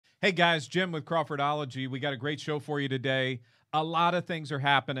Hey guys, Jim with Crawfordology. We got a great show for you today. A lot of things are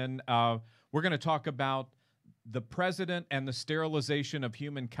happening. We're going to talk about the president and the sterilization of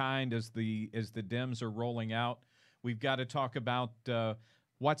humankind as the Dems are rolling out. We've got to talk about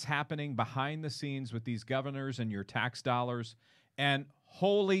what's happening behind the scenes with these governors and your tax dollars. And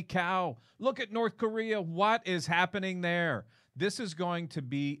holy cow, look at North Korea. What is happening there? This is going to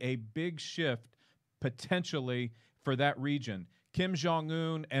be a big shift potentially for that region. Kim Jong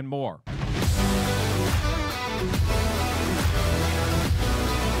Un and more.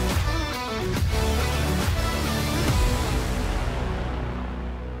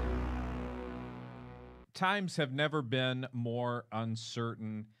 Times have never been more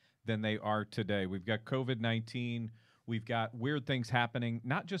uncertain than they are today. We've got COVID-19. We've got weird things happening,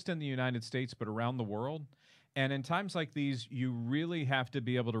 not just in the United States, but around the world. And in times like these, you really have to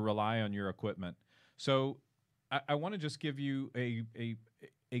be able to rely on your equipment. So I want to just give you a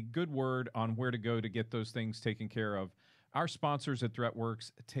good word on where to go to get those things taken care of. Our sponsors at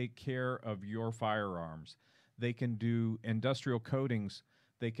ThreatWorks take care of your firearms. They can do industrial coatings.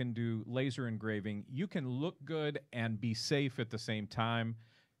 They can do laser engraving. You can look good and be safe at the same time.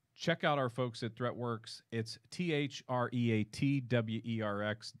 Check out our folks at ThreatWorks. It's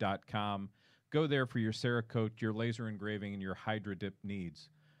ThreatWerx.com. Go there for your Cerakote, your laser engraving, and your Hydra Dip needs.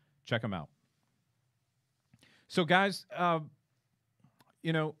 Check them out. So, guys,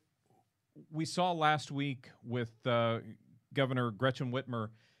 we saw last week with Governor Gretchen Whitmer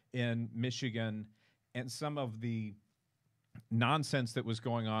in Michigan and some of the nonsense that was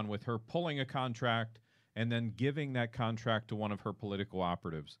going on with her pulling a contract and then giving that contract to one of her political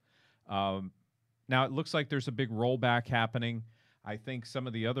operatives. Now, it looks like there's a big rollback happening. I think some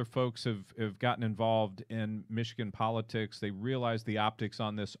of the other folks have gotten involved in Michigan politics. They realize the optics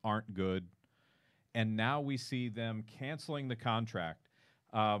on this aren't good. And now we see them canceling the contract.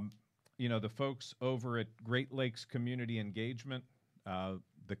 The folks over at Great Lakes Community Engagement,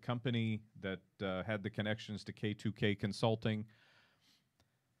 the company that had the connections to K2K Consulting,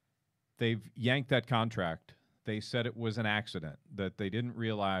 they've yanked that contract. They said it was an accident, that they didn't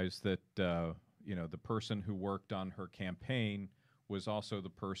realize that, the person who worked on her campaign was also the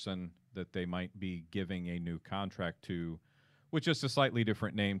person that they might be giving a new contract to, with just a slightly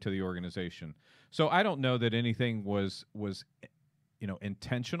different name to the organization. So I don't know that anything was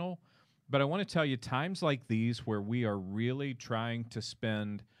intentional, but I want to tell you, times like these where we are really trying to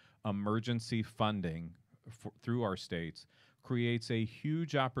spend emergency funding through our states creates a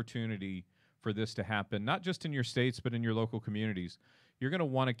huge opportunity for this to happen, not just in your states, but in your local communities. You're going to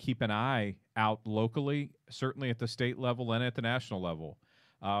want to keep an eye out locally, certainly at the state level and at the national level.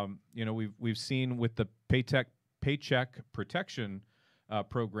 We've seen with the Paycheck Protection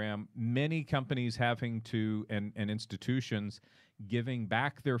program, many companies having to, and institutions giving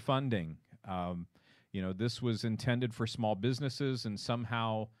back their funding. This was intended for small businesses, and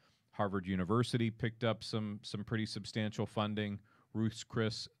somehow Harvard University picked up some pretty substantial funding. Ruth's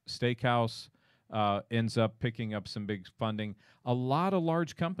Chris Steakhouse ends up picking up some big funding. A lot of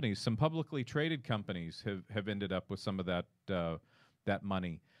large companies, some publicly traded companies, have ended up with some of that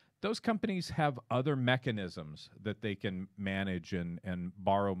money. Those companies have other mechanisms that they can manage and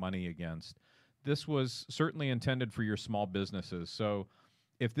borrow money against. This was certainly intended for your small businesses. So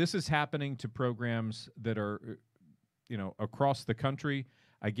if this is happening to programs that are, across the country,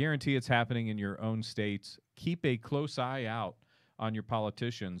 I guarantee it's happening in your own states. Keep a close eye out on your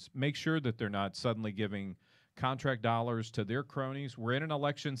politicians. Make sure that they're not suddenly giving contract dollars to their cronies. We're in an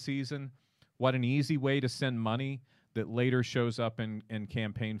election season. What an easy way to send money that later shows up in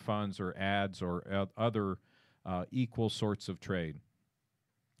campaign funds or ads or other equal sorts of trade.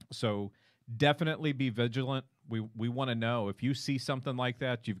 So definitely be vigilant. We want to know if you see something like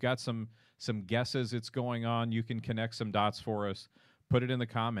that, you've got some guesses it's going on, you can connect some dots for us. Put it in the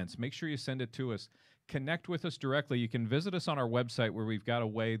comments. Make sure you send it to us. Connect with us directly. You can visit us on our website where we've got a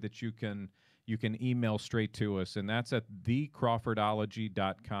way that you can email straight to us, and that's at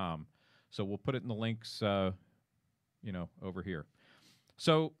thecrawfordology.com. So we'll put it in the links over here.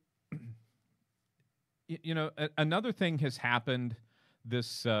 So, another thing has happened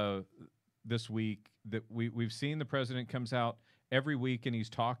this week that we've seen. The president comes out every week and he's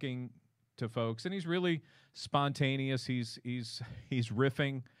talking to folks, and he's really spontaneous. He's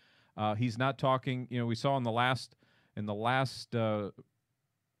riffing. He's not talking. We saw in the last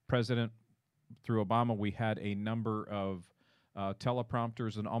president through Obama, we had a number of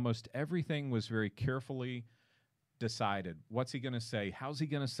teleprompters, and almost everything was very carefully decided. What's he going to say? How's he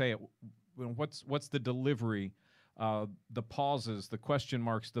going to say it? What's the delivery? The pauses, the question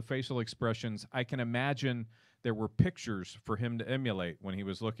marks, the facial expressions. I can imagine There were pictures for him to emulate when he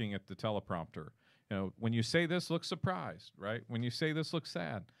was looking at the teleprompter. When you say this, look surprised, right? When you say this, look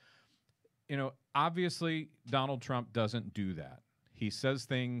sad. Obviously, Donald Trump doesn't do that. He says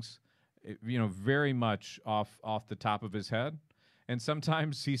things, very much off the top of his head. And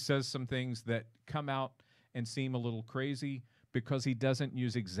sometimes he says some things that come out and seem a little crazy because he doesn't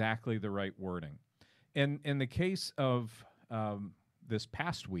use exactly the right wording. In the case of this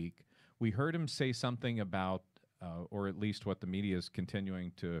past week, we heard him say something about, or at least what the media is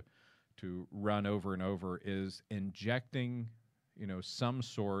continuing to run over and over, is injecting, some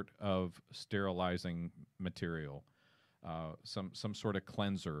sort of sterilizing material, some sort of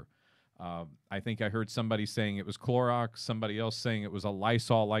cleanser. I think I heard somebody saying it was Clorox, somebody else saying it was a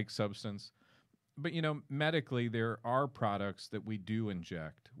Lysol-like substance. But, medically, there are products that we do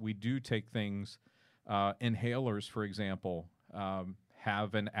inject. We do take things, inhalers, for example,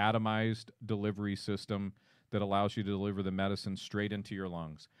 have an atomized delivery system that allows you to deliver the medicine straight into your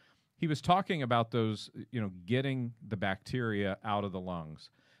lungs. He was talking about those, getting the bacteria out of the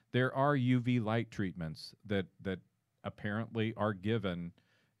lungs. There are UV light treatments that apparently are given,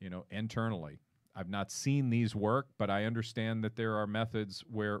 internally. I've not seen these work, but I understand that there are methods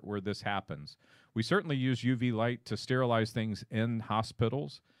where this happens. We certainly use UV light to sterilize things in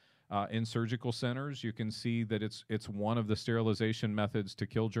hospitals, in surgical centers. You can see that it's one of the sterilization methods to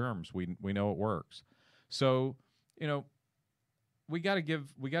kill germs. We know it works. So, we got to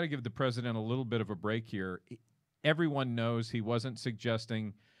give the president a little bit of a break here. Everyone knows he wasn't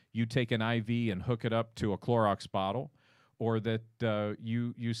suggesting you take an IV and hook it up to a Clorox bottle, or that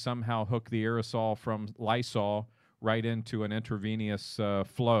you somehow hook the aerosol from Lysol right into an intravenous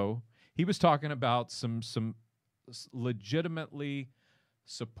flow. He was talking about some legitimately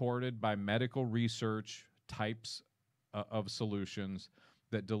supported by medical research types of solutions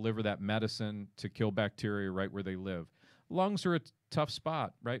that deliver that medicine to kill bacteria right where they live. Lungs are a tough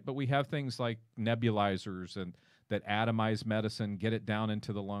spot, right? But we have things like nebulizers and that atomize medicine, get it down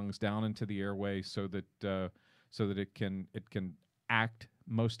into the lungs, down into the airway, so that it can act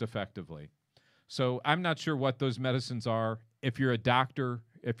most effectively. So I'm not sure what those medicines are. If you're a doctor,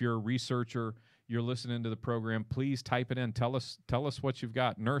 if you're a researcher, you're listening to the program, please type it in. Tell us what you've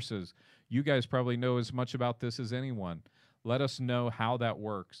got. Nurses, you guys probably know as much about this as anyone. Let us know how that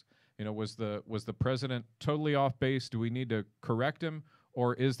works. Was the president totally off base? Do we need to correct him,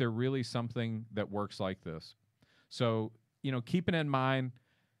 or is there really something that works like this? So, keeping in mind,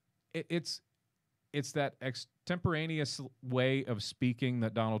 it's that extemporaneous way of speaking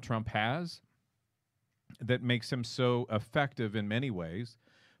that Donald Trump has that makes him so effective in many ways,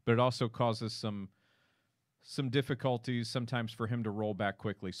 but it also causes some difficulties sometimes for him to roll back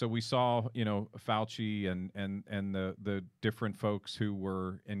quickly. So we saw, Fauci and the different folks who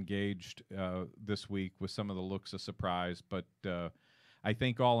were engaged this week with some of the looks of surprise. But I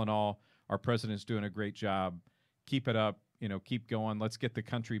think all in all, our president's doing a great job. Keep it up. Keep going. Let's get the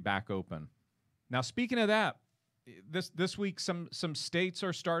country back open. Now, speaking of that, this week some states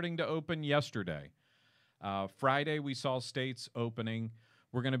are starting to open yesterday. Friday, we saw states opening.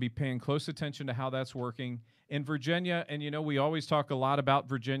 We're going to be paying close attention to how that's working. In Virginia, and we always talk a lot about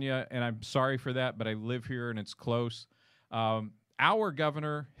Virginia, and I'm sorry for that, but I live here and it's close. Our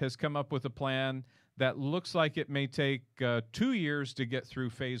governor has come up with a plan that looks like it may take 2 years to get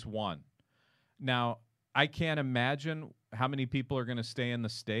through phase 1. Now, I can't imagine how many people are going to stay in the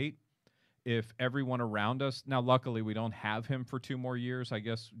state if everyone around us. Now, luckily, we don't have him for 2 more years. I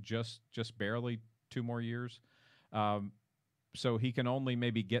guess just barely 2 more years. So he can only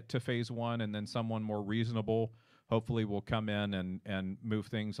maybe get to phase 1, and then someone more reasonable hopefully will come in and move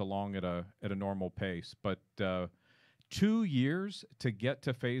things along at a normal pace. But 2 years to get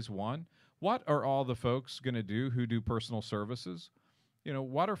to phase 1. What are all the folks going to do who do personal services?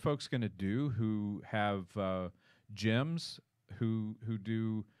 What are folks going to do who have gyms, who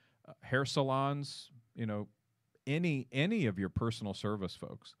do hair salons? Any of your personal service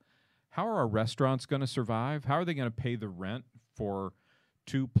folks. How are our restaurants going to survive? How are they going to pay the rent for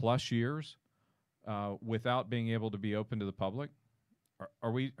 2+ years without being able to be open to the public?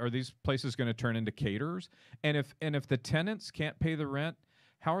 Are these places going to turn into caterers? And if the tenants can't pay the rent,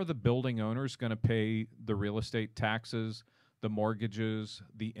 how are the building owners going to pay the real estate taxes, the mortgages,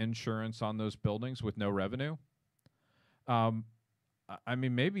 the insurance on those buildings with no revenue?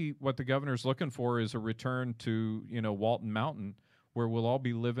 Maybe what the governor's looking for is a return to Walton Mountain, where we'll all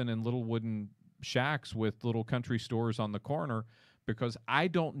be living in little wooden shacks with little country stores on the corner, because I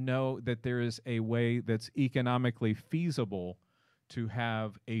don't know that there is a way that's economically feasible to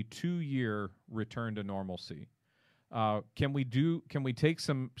have a 2-year return to normalcy. Can we take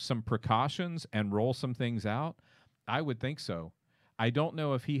some precautions and roll some things out? I would think so. I don't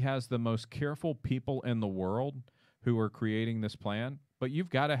know if he has the most careful people in the world who are creating this plan, but you've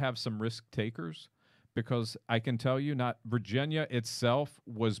got to have some risk takers, because I can tell you, not Virginia itself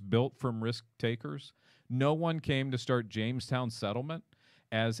was built from risk takers. No one came to start Jamestown settlement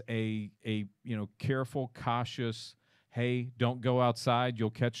as a careful, cautious, hey, don't go outside, you'll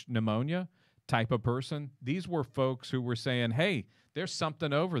catch pneumonia type of person. These were folks who were saying, hey, there's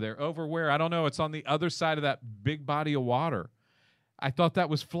something over there. Over where? I don't know. It's on the other side of that big body of water. I thought that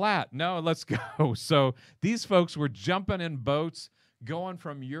was flat. No, let's go. So these folks were jumping in boats, going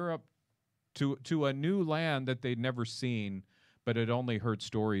from Europe to a new land that they'd never seen, but had only heard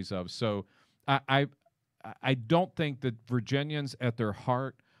stories of. So I don't think that Virginians at their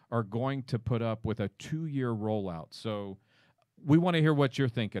heart are going to put up with a 2-year rollout. So we want to hear what you're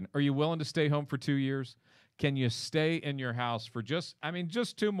thinking. Are you willing to stay home for 2 years? Can you stay in your house for just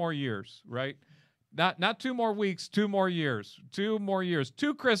 2 more years, right? Not 2 more weeks, 2 more years, 2 more years,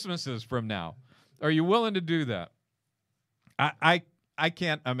 2 Christmases from now. Are you willing to do that? I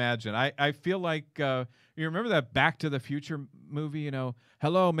can't imagine. I feel like you remember that Back to the Future movie,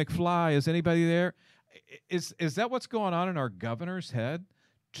 hello, McFly, is anybody there? Is that what's going on in our governor's head?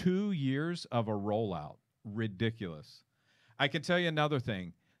 2 years of a rollout. Ridiculous. I can tell you another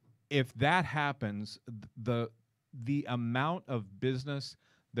thing. If that happens, the amount of business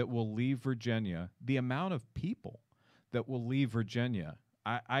that will leave Virginia, the amount of people that will leave Virginia,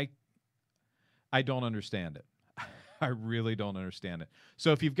 I don't understand it. I really don't understand it.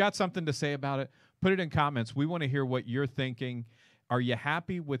 So if you've got something to say about it, put it in comments. We want to hear what you're thinking. Are you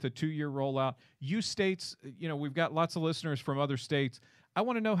happy with a 2-year rollout? You states, we've got lots of listeners from other states. I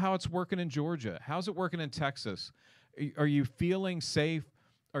want to know how it's working in Georgia. How's it working in Texas? Are you feeling safe?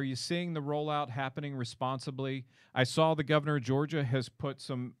 Are you seeing the rollout happening responsibly? I saw the governor of Georgia has put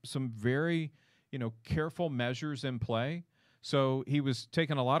some very, careful measures in play. So he was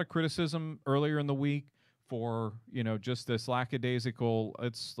taking a lot of criticism earlier in the week for, just this lackadaisical,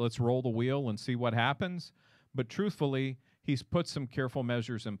 let's roll the wheel and see what happens. But truthfully, he's put some careful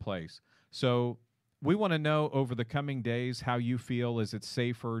measures in place. So we want to know over the coming days how you feel. Is it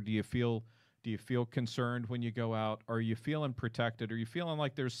safer? Do you feel concerned when you go out? Are you feeling protected? Are you feeling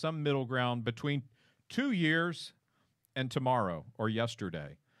like there's some middle ground between 2 years and tomorrow or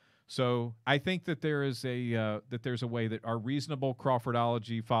yesterday? So I think that there's a way that our reasonable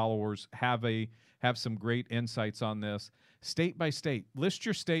Crawfordology followers have some great insights on this. State by state. List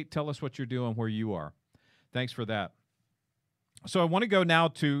your state. Tell us what you're doing where you are. Thanks for that. So I want to go now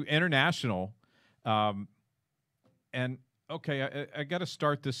to international. And okay, I got to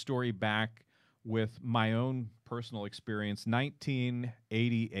start this story back with my own personal experience.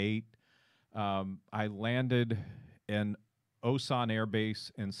 1988, I landed in Osan Air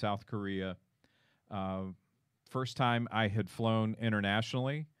Base in South Korea. First time I had flown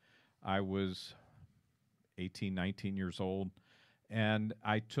internationally. I was 18, 19 years old, and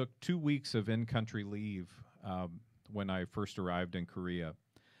I took 2 weeks of in-country leave when I first arrived in Korea.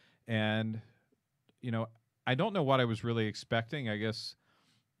 And, I don't know what I was really expecting. I guess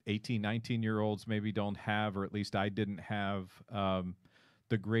 18, 19-year-olds maybe don't have, or at least I didn't have,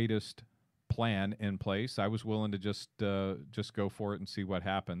 the greatest plan in place. I was willing to just go for it and see what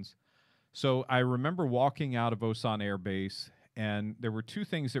happens. So I remember walking out of Osan Air Base, and there were 2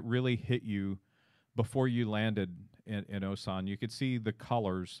 things that really hit you before you landed in Osan. You could see the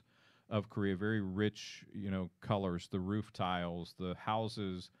colors of Korea, very rich, colors, the roof tiles, the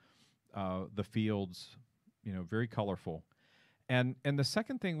houses, the fields, very colorful. And the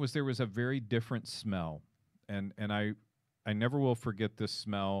second thing was there was a very different smell. And I never will forget this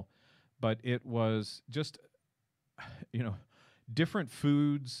smell, but it was just, different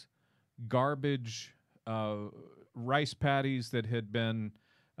foods, garbage, rice paddies that had been,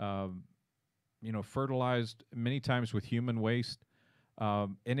 fertilized many times with human waste.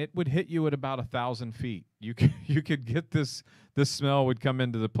 And it would hit you at about 1,000 feet. You could get this smell would come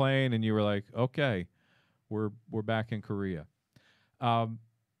into the plane, and you were like, okay, we're back in Korea.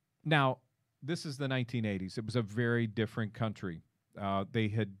 Now, this is the 1980s. It was a very different country.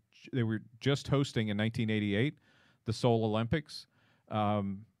 They were just hosting in 1988 the Seoul Olympics,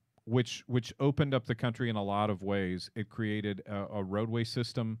 which opened up the country in a lot of ways. It created a roadway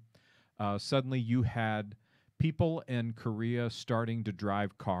system. Suddenly, you had people in Korea starting to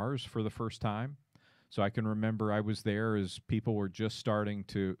drive cars for the first time. So I can remember I was there as people were just starting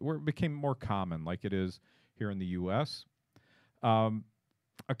to, where it became more common, like it is here in the U.S.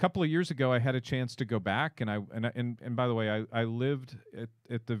 A couple of years ago, I had a chance to go back, and by the way, I lived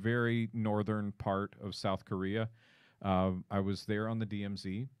at the very northern part of South Korea. I was there on the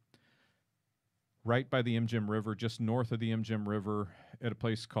DMZ, right by the Imjim River, just north of the Imjim River, at a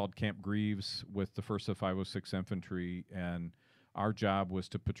place called Camp Greaves with the 1st of 506 Infantry, and our job was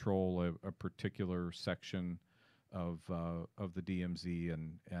to patrol a particular section of the DMZ,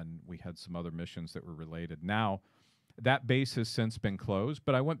 and we had some other missions that were related. Now, that base has since been closed,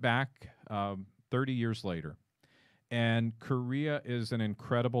 but I went back 30 years later, and Korea is an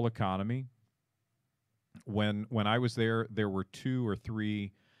incredible economy. When I was there, there were 2 or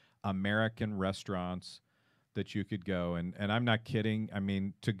 3 American restaurants that you could go, and I'm not kidding. I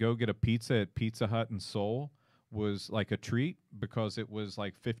mean, to go get a pizza at Pizza Hut in Seoul was like a treat because it was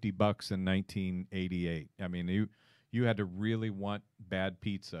like $50 in 1988. I mean, you had to really want bad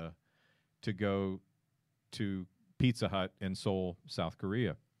pizza to go to Pizza Hut in Seoul, South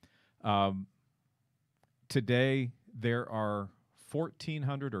Korea. Today, there are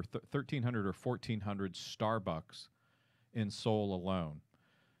 1,400 or 1,300 or 1,400 Starbucks in Seoul alone.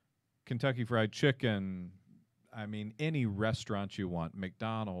 Kentucky Fried Chicken, I mean, any restaurant you want,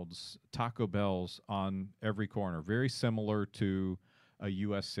 McDonald's, Taco Bell's on every corner, very similar to a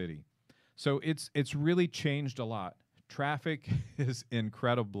U.S. city. So it's really changed a lot. Traffic is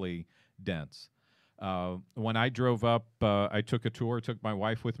incredibly dense. When I drove up, I took a tour, took my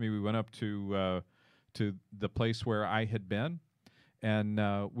wife with me. We went up to the place where I had been, and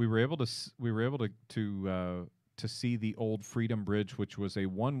we were able to see the old Freedom Bridge, which was a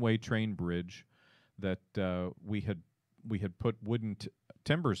one-way train bridge that we had put wooden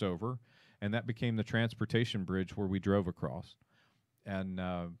timbers over, and that became the transportation bridge where we drove across. And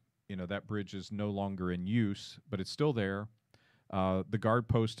that bridge is no longer in use, but it's still there. The guard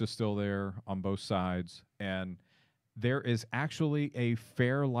post is still there on both sides, and there is actually a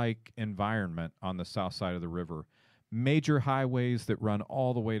fair-like environment on the south side of the river. Major highways that run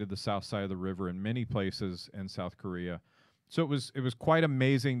all the way to the south side of the river in many places in South Korea. So it was quite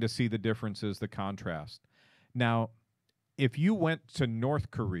amazing to see the differences, the contrast. Now, if you went to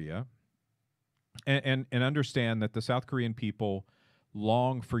North Korea and understand that the South Korean people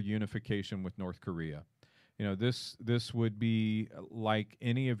long for unification with North Korea, this would be like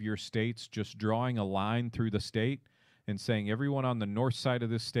any of your states just drawing a line through the state and saying everyone on the north side of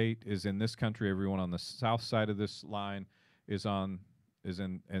this state is in this country, everyone on the south side of this line is in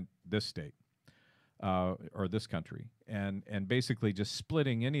this state or this country, and basically just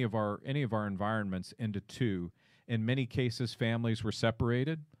splitting any of our environments into 2. In many cases, families were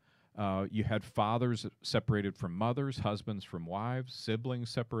separated. You had fathers separated from mothers, husbands from wives, siblings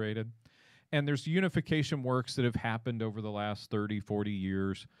separated. And there's unification works that have happened over the last 30, 40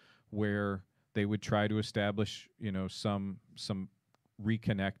 years where they would try to establish, some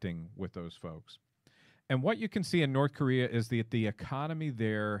reconnecting with those folks. And what you can see in North Korea is that the economy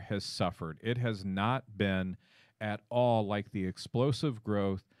there has suffered. It has not been at all like the explosive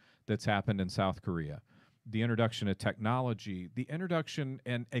growth that's happened in South Korea. The introduction of technology, the introduction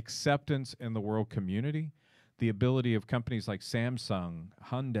and acceptance in the world community, the ability of companies like Samsung,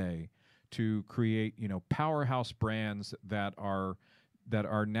 Hyundai to create, powerhouse brands that are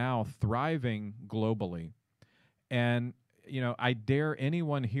now thriving globally. And, I dare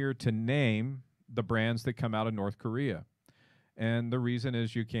anyone here to name the brands that come out of North Korea. And the reason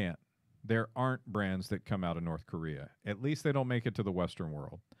is you can't. There aren't brands that come out of North Korea. At least they don't make it to the Western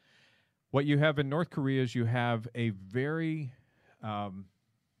world. What you have in North Korea is you have a very, a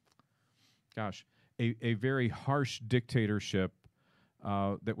very harsh dictatorship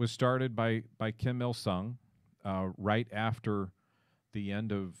that was started by Kim Il-sung right after the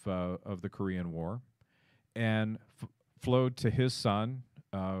end of the Korean War, and flowed to his son,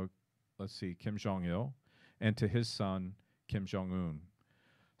 Kim Jong-il, and to his son, Kim Jong Un.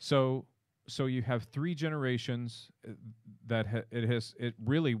 So you have 3 generations that it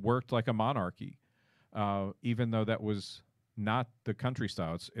really worked like a monarchy, even though that was not the country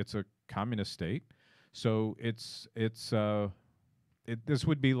style. It's a communist state. So this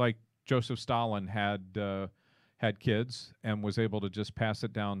would be like Joseph Stalin had kids and was able to just pass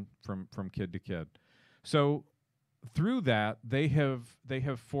it down from kid to kid. So through that, they have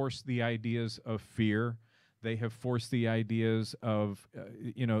forced the ideas of fear. They have forced the ideas of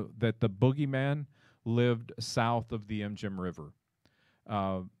that the boogeyman lived south of the Imjim River.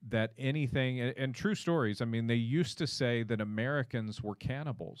 That anything, and true stories. I mean, they used to say that Americans were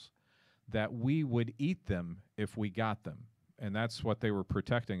cannibals, that we would eat them if we got them, and that's what they were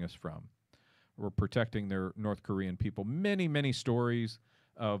protecting us from. We're protecting their North Korean people. Many, many stories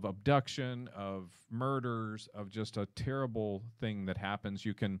of abduction, of murders, of just a terrible thing that happens.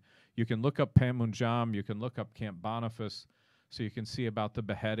 You can look up Panmunjom, you can look up Camp Boniface, so you can see about the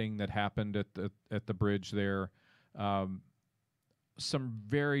beheading that happened at the bridge there. Um, some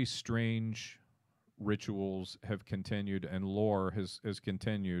very strange rituals have continued and lore has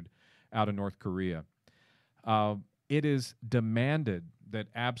continued out of North Korea. It is demanded that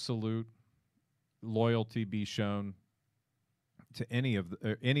absolute loyalty be shown to any of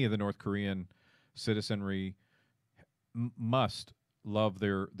the North Korean citizenry must love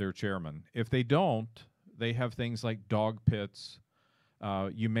their chairman. If they don't, they have things like dog pits.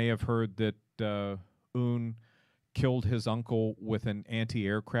 You may have heard that Un killed his uncle with an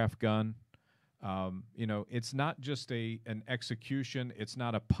anti-aircraft gun. It's not just an execution. It's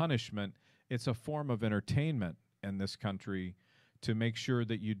not a punishment. It's a form of entertainment in this country to make sure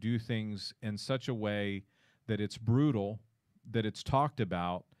that you do things in such a way that it's brutal, that it's talked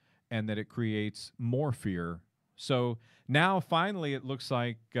about, and that it creates more fear. So now, finally, it looks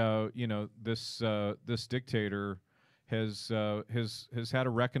like this dictator has had a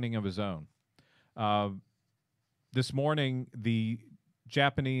reckoning of his own. This morning, the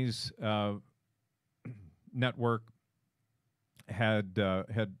Japanese network had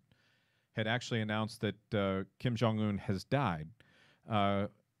actually announced that Kim Jong Un has died.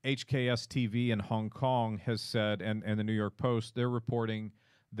 HKS TV in Hong Kong has said, and the New York Post, they're reporting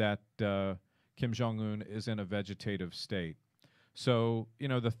that Kim Jong Un is in a vegetative state. So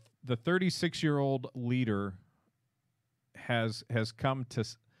the 36-year-old leader has come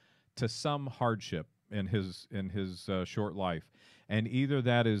to some hardship in his short life, and either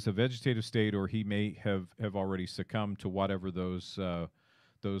that is a vegetative state, or he may have already succumbed to whatever those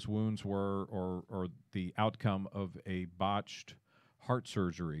wounds were, or the outcome of a botched heart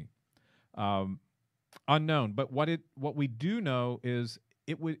surgery. Unknown. But what we do know is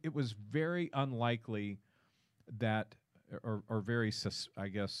it was very unlikely that, or very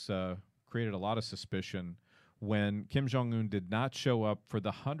created a lot of suspicion when Kim Jong Un did not show up for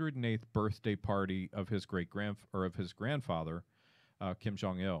the 108th birthday party of his grandfather, Kim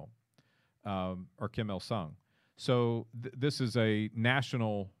Jong Il, or Kim Il Sung. So this is a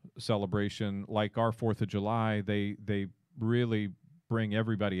national celebration, like our 4th of July. They really bring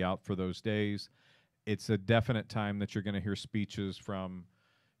everybody out for those days. It's a definite time that you're going to hear speeches from,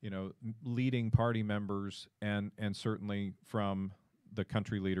 leading party members, and certainly from the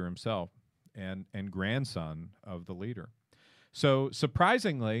country leader himself and grandson of the leader. So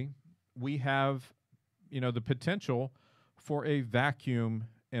surprisingly, we have, the potential for a vacuum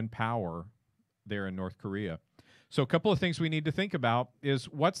in power there in North Korea. So a couple of things we need to think about is,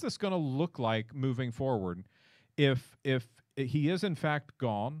 what's this going to look like moving forward? If he is in fact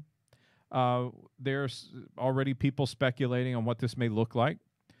gone, there's already people speculating on what this may look like.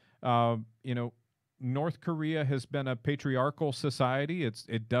 North Korea has been a patriarchal society.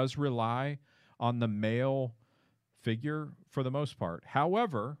 It does rely on the male figure for the most part.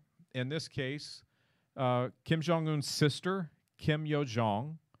 However, in this case, Kim Jong Un's sister, Kim Yo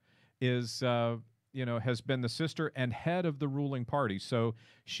Jong, has been the sister and head of the ruling party. So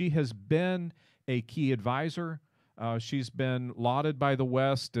she has been a key advisor. She's been lauded by the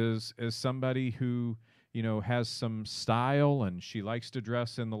West as somebody who, has some style, and she likes to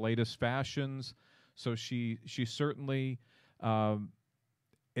dress in the latest fashions. So she certainly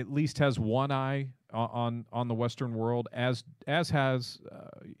at least has one eye on the Western world, as has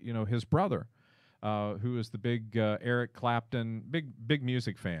his brother, who is the big Eric Clapton, big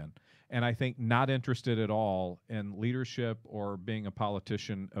music fan, and I think not interested at all in leadership or being a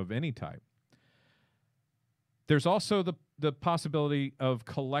politician of any type. There's also the possibility of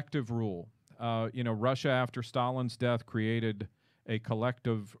collective rule. Russia, after Stalin's death, created a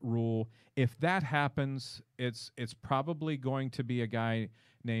collective rule. If that happens, it's probably going to be a guy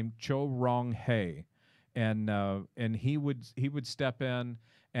named Cho Rong-hae, and he would step in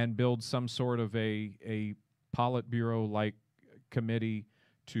and build some sort of a Politburo like committee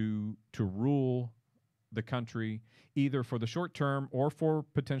to rule the country, either for the short term or for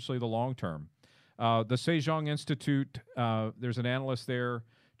potentially the long term. The Sejong Institute, there's an analyst there,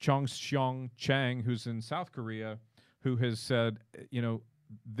 Chong-Xiong Chang, who's in South Korea, who has said,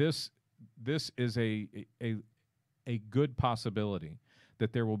 this is a good possibility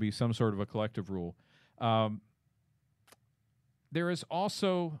that there will be some sort of a collective rule. There is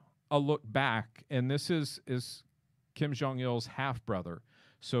also a look back, and this is Kim Jong-il's half-brother.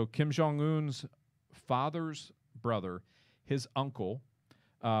 So Kim Jong-un's father's brother, his uncle,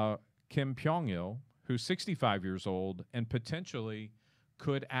 Kim Pyong-il, who's 65 years old and potentially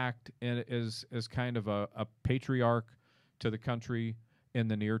could act as kind of a patriarch to the country in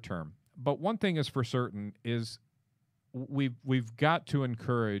the near term. But one thing is for certain is we've got to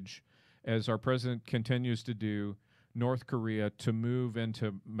encourage, as our president continues to do, North Korea to move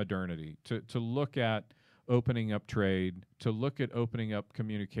into modernity, to look at opening up trade, to look at opening up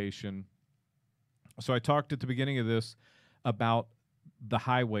communication. So I talked at the beginning of this about the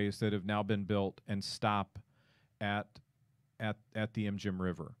highways that have now been built and stop at the Imjim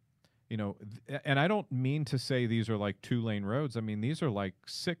River. You know, and I don't mean to say these are like 2-lane roads. I mean, these are like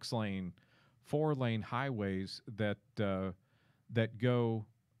 6-lane, 4-lane highways that that go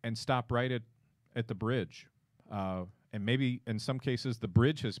and stop right at the bridge. And maybe in some cases the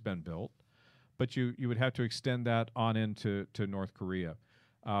bridge has been built, but you would have to extend that on into North Korea.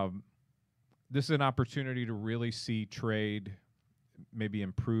 This is an opportunity to really see trade maybe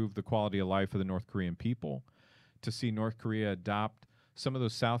improve the quality of life of the North Korean people, to see North Korea adopt some of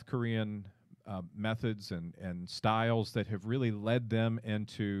those South Korean methods and styles that have really led them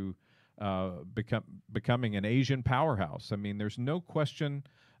into becoming an Asian powerhouse. I mean, there's no question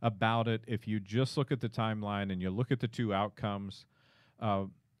about it. If you just look at the timeline and you look at the two outcomes,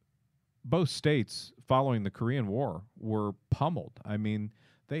 both states following the Korean War were pummeled. I mean,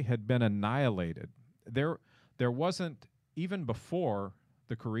 they had been annihilated. There wasn't, even before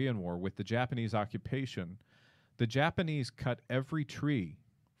the Korean War with the Japanese occupation, the Japanese cut every tree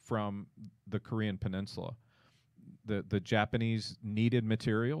from the Korean peninsula. The Japanese needed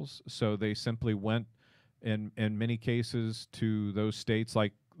materials, so they simply went in many cases to those states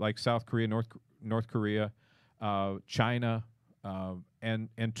like South Korea, North Korea, China,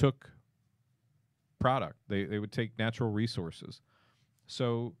 and took product. They would take natural resources.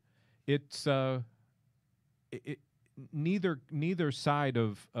 So it's neither side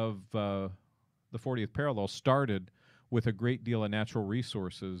of the 40th parallel started with a great deal of natural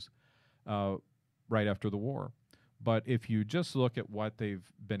resources right after the war. But if you just look at what they've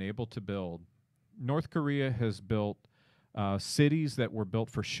been able to build, North Korea has built cities that were built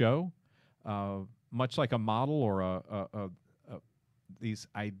for show, much like a model or these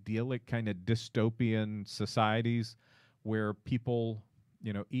idyllic kind of dystopian societies where people,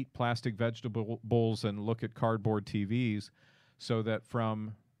 you know, eat plastic vegetables and look at cardboard TVs, so that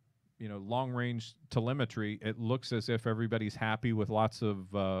from, you know, long-range telemetry, it looks as if everybody's happy with lots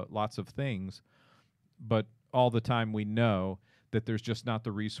of things, but all the time we know that there's just not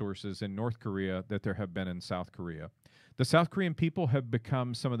the resources in North Korea that there have been in South Korea. The South Korean people have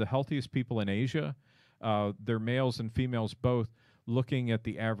become some of the healthiest people in Asia. They're males and females both. Looking at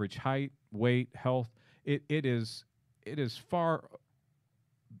the average height, weight, health, it is far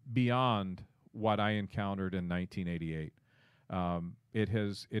beyond what I encountered in 1988.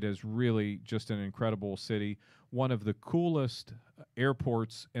 It is really just an incredible city. One of the coolest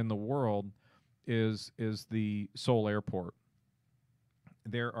airports in the world is the Seoul Airport.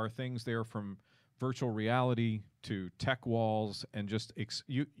 There are things there from virtual reality to tech walls, and just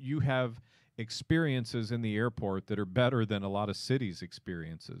you have experiences in the airport that are better than a lot of cities'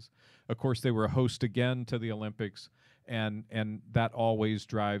 experiences. Of course, they were a host again to the Olympics, and that always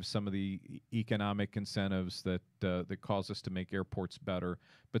drives some of the economic incentives that cause us to make airports better.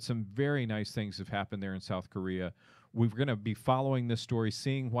 But some very nice things have happened there in South Korea. We're going to be following this story,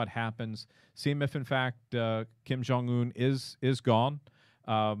 seeing what happens, seeing if in fact Kim Jong Un is gone.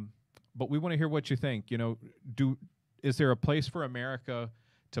 But we want to hear what you think. You know, is there a place for America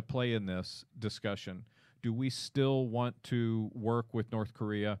to play in this discussion? Do we still want to work with North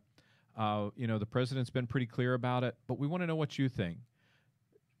Korea? You know, the president's been pretty clear about it, but we want to know what you think.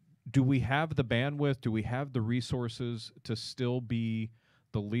 Do we have the bandwidth? Do we have the resources to still be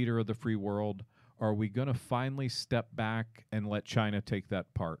the leader of the free world? Or are we going to finally step back and let China take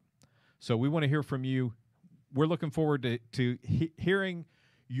that part? So we want to hear from you. We're looking forward to hearing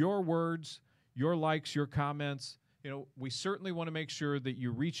your words, your likes, your comments. You know, we certainly want to make sure that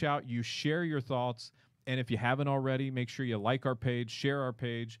you reach out, you share your thoughts, and if you haven't already, make sure you like our page, share our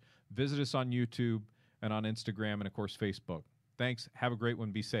page, visit us on YouTube and on Instagram, and, of course, Facebook. Thanks. Have a great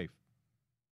one. Be safe.